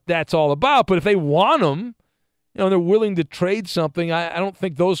know what that's all about. But if they want them, they're willing to trade something. I don't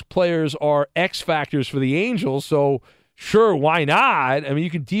think those players are X factors for the Angels. So sure, why not? I mean, you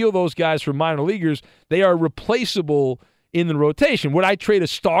can deal those guys for minor leaguers. They are replaceable in the rotation. Would I trade a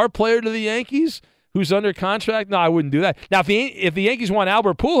star player to the Yankees who's under contract? No, I wouldn't do that. Now, if the Yankees want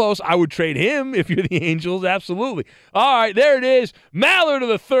Albert Pujols, I would trade him if you're the Angels. Absolutely. All right, there it is. Maller to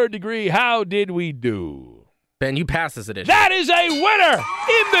the third degree. How did we do? Ben, you passed this edition. That is a winner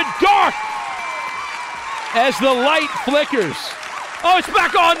in the dark as the light flickers. Oh, it's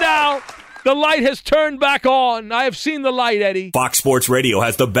back on now. The light has turned back on. I have seen the light, Eddie. Fox Sports Radio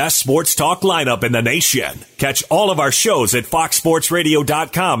has the best sports talk lineup in the nation. Catch all of our shows at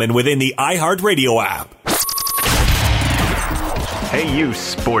foxsportsradio.com and within the iHeartRadio app. Hey, you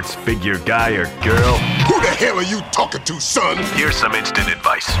sports figure guy or girl. Who the hell are you talking to, son? Here's some instant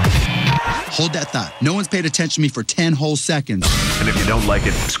advice. Hold that thought. No one's paid attention to me for 10 whole seconds. And if you don't like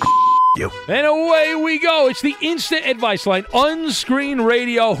it, screw you. And away we go. It's the instant advice line. Unscreen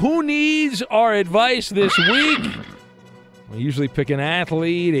radio. Who needs our advice this week? We usually pick an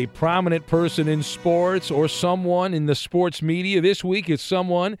athlete, a prominent person in sports, or someone in the sports media. This week it's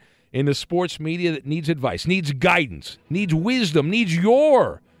someone in the sports media that needs advice, needs guidance, needs wisdom, needs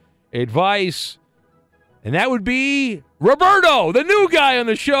your advice. And that would be Roberto, the new guy on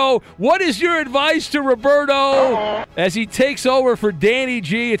the show. What is your advice to Roberto as he takes over for Danny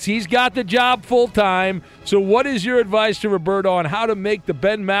G? He's got the job full time. So what is your advice to Roberto on how to make the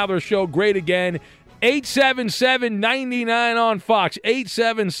Ben Maller Show great again? 877-99 on Fox,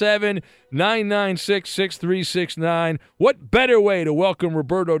 877-996-6369. What better way to welcome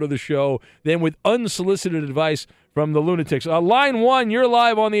Roberto to the show than with unsolicited advice from the Lunatics? Line 1, you're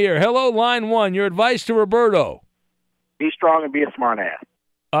live on the air. Hello, Line 1, your advice to Roberto. Be strong and be a smart ass.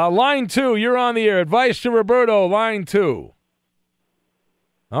 Line 2, you're on the air. Advice to Roberto, Line 2.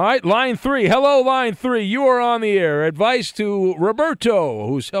 All right, Line 3. Hello, Line 3, you are on the air. Advice to Roberto,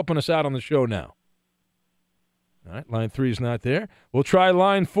 who's helping us out on the show now. All right, Line 3 is not there. We'll try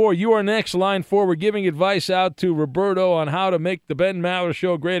Line 4. You are next, Line 4. We're giving advice out to Roberto on how to make the Ben Maller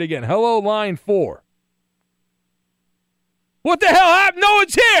Show great again. Hello, Line 4. What the hell happened? No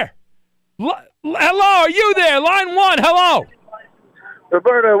one's here. Hello, are you there? Line 1, hello.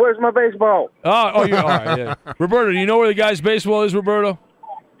 Roberto, where's my baseball? Oh, you're all right. Yeah. Roberto, do you know where the guy's baseball is, Roberto?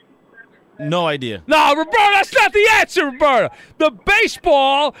 No idea. No, Roberto, that's not the answer, Roberto. The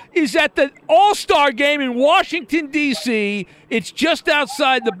baseball is at the All-Star game in Washington, D.C. It's just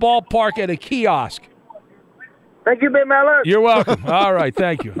outside the ballpark at a kiosk. Thank you, Ben Maller. You're welcome. All right,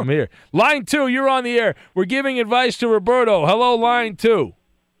 thank you. I'm here. Line 2, you're on the air. We're giving advice to Roberto. Hello, Line 2.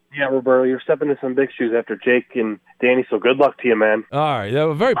 Yeah, Roberto, you're stepping into some big shoes after Jake and Danny, so good luck to you, man. All right, that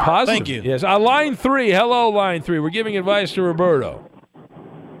was very positive. Thank you. Yes, Line 3. Hello, Line 3. We're giving advice to Roberto.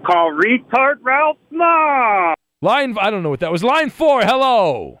 Call retard Ralph Nah. I don't know what that was. Line 4,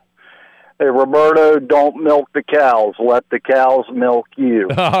 hello. Hey, Roberto, don't milk the cows. Let the cows milk you.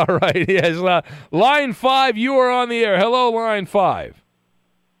 All right, yes. Line 5, you are on the air. Hello, Line 5.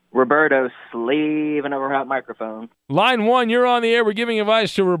 Roberto, slaving over hot microphone. Line 1, you're on the air. We're giving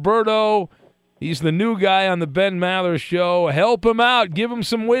advice to Roberto. He's the new guy on the Ben Maller Show. Help him out. Give him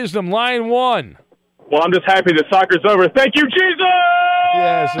some wisdom. Line 1. Well, I'm just happy the soccer's over. Thank you, Jesus!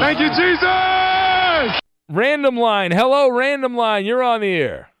 Yes. Thank you, Jesus! Random Line. Hello, Random Line. You're on the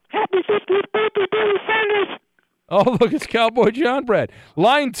air. Happy 50th birthday, Bernie Sanders! Oh, look, it's Cowboy John Brad.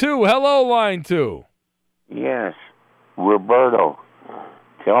 Line 2. Hello, Line 2. Yes, Roberto.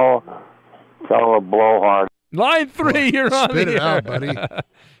 Tell a blowhard. Line 3, you're on the air. Spit it out, buddy.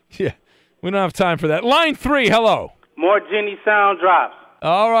 Yeah, we don't have time for that. Line 3, hello. More Genie sound drops.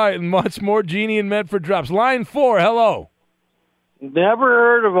 All right, much more Genie and Medford drops. Line 4, hello. Never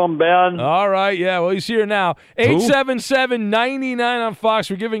heard of him, Ben. All right, yeah, well, he's here now. 877-99 on Fox.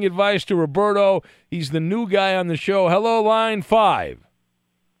 We're giving advice to Roberto. He's the new guy on the show. Hello, Line 5.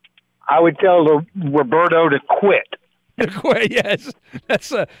 I would tell Roberto to quit. Quit, yes.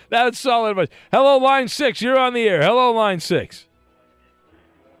 That's solid advice. Hello, Line 6. You're on the air. Hello, Line 6.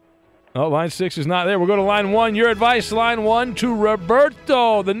 Oh, Line 6 is not there. We'll go to Line 1. Your advice, Line 1, to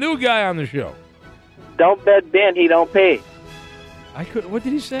Roberto, the new guy on the show. Don't bet Ben, he don't pay. What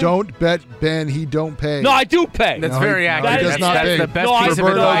did he say? Don't bet Ben, he don't pay. No, I do pay. That's very accurate. He does not pay. That's the best piece of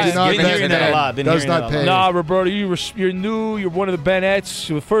Roberto advice. did not Been hearing that a lot. does not pay. Nah, Roberto, you're new. You're one of the Bennettes.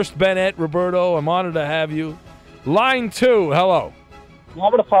 You're the first Bennett, Roberto. I'm honored to have you. Line 2, hello. Well,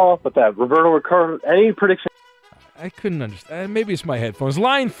 I'm going to follow up with that. Roberto, any prediction? I couldn't understand. Maybe it's my headphones.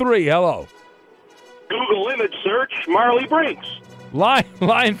 Line 3, hello. Google image search, Marley Brinks.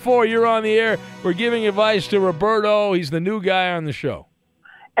 Line 4, you're on the air. We're giving advice to Roberto. He's the new guy on the show.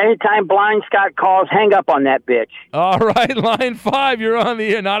 Anytime Blind Scott calls, hang up on that bitch. All right, line 5, you're on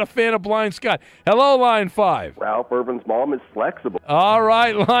the air. Not a fan of Blind Scott. Hello, line 5. Ralph Irvin's mom is flexible. All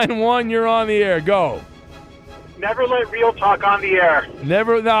right, line 1, you're on the air. Go. Never let real talk on the air.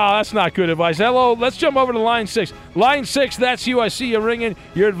 No, that's not good advice. Hello, let's jump over to line 6. Line 6, that's you. I see you ringing.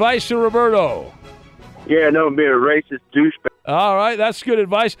 Your advice to Roberto. Yeah, no, be a racist douchebag. All right, that's good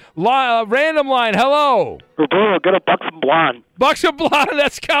advice. Random line, hello. Roberto, get a Buxom Blonde. Buxom Blonde,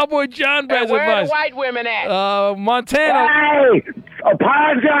 that's Cowboy John Bad's advice. Where are the white women at? Montana. Hey,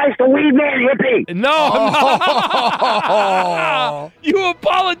 apologize to Weed Man Hippie. No. You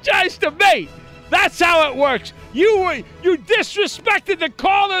apologize to me. That's how it works. You disrespected the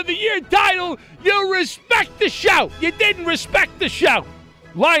Caller of the Year title. You respect the show. You didn't respect the show.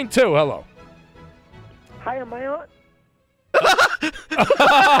 Line 2, hello. Hi, am I on?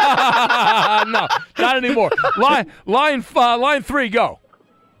 No, not anymore. Line 3, go.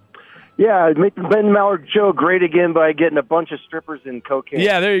 Yeah, make the Ben Maller show great again by getting a bunch of strippers and cocaine.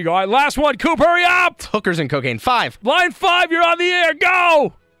 Yeah, there you go. All right, last one, Coop, hurry up. Hookers and cocaine. 5. Line 5, you're on the air.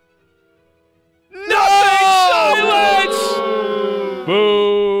 Go. Nothing. Silence.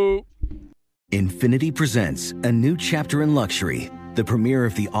 Boo. Infiniti presents a new chapter in luxury. The premiere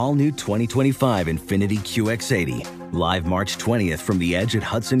of the all-new 2025 Infiniti QX80, live March 20th from the Edge at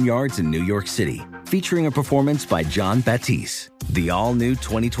Hudson Yards in New York City, featuring a performance by John Batiste. The all-new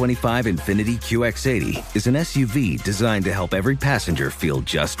 2025 Infiniti QX80 is an SUV designed to help every passenger feel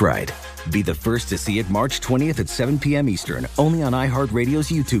just right. Be the first to see it March 20th at 7 p.m. Eastern, only on iHeartRadio's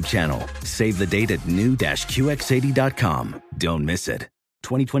YouTube channel. Save the date at new-QX80.com. Don't miss it.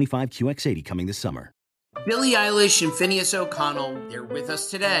 2025 QX80 coming this summer. Billie Eilish and Phineas O'Connell, they're with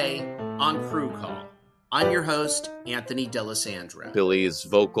us today on Crew Call. I'm your host, Anthony D'Alessandro. Billie's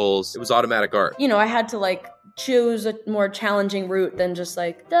vocals, it was automatic art. You know, I had to choose a more challenging route than just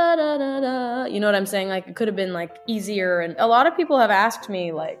da da da da. You know what I'm saying? It could have been easier. And a lot of people have asked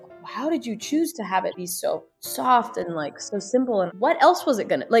me how did you choose to have it be so soft and so simple? And what else was it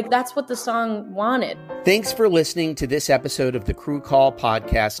gonna that's what the song wanted. Thanks for listening to this episode of the Crew Call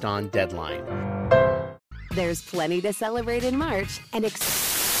podcast on Deadline. There's plenty to celebrate in March and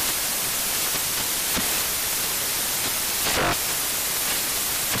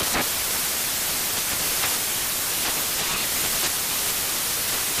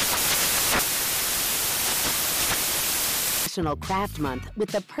National Craft Month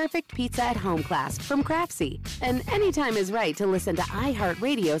with the perfect pizza at home class from Craftsy. And anytime is right to listen to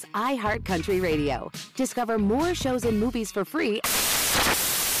iHeartRadio's iHeart Country Radio. Discover more shows and movies for free.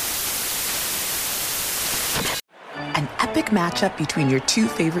 An epic matchup between your two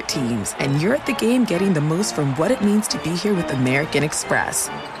favorite teams, and you're at the game getting the most from what it means to be here with American Express.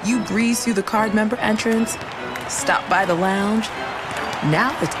 You breeze through the card member entrance, stop by the lounge.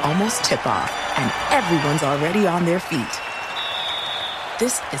 Now it's almost tip-off, and everyone's already on their feet.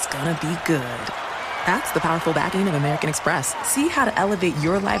 This is gonna be good. That's the powerful backing of American Express. See how to elevate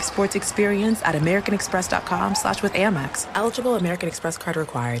your live sports experience at americanexpress.com/withAmex. Eligible American Express card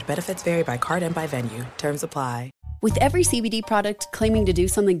required. Benefits vary by card and by venue. Terms apply. With every CBD product claiming to do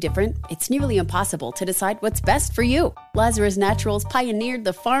something different, it's nearly impossible to decide what's best for you. Lazarus Naturals pioneered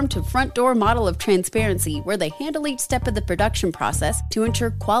the farm-to-front-door model of transparency, where they handle each step of the production process to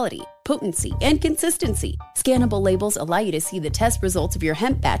ensure quality, potency, and consistency. Scannable labels allow you to see the test results of your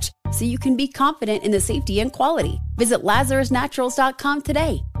hemp batch, so you can be confident in the safety and quality. Visit LazarusNaturals.com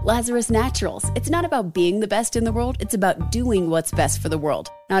today. Lazarus Naturals. It's not about being the best in the world, it's about doing what's best for the world.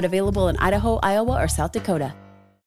 Not available in Idaho, Iowa, or South Dakota.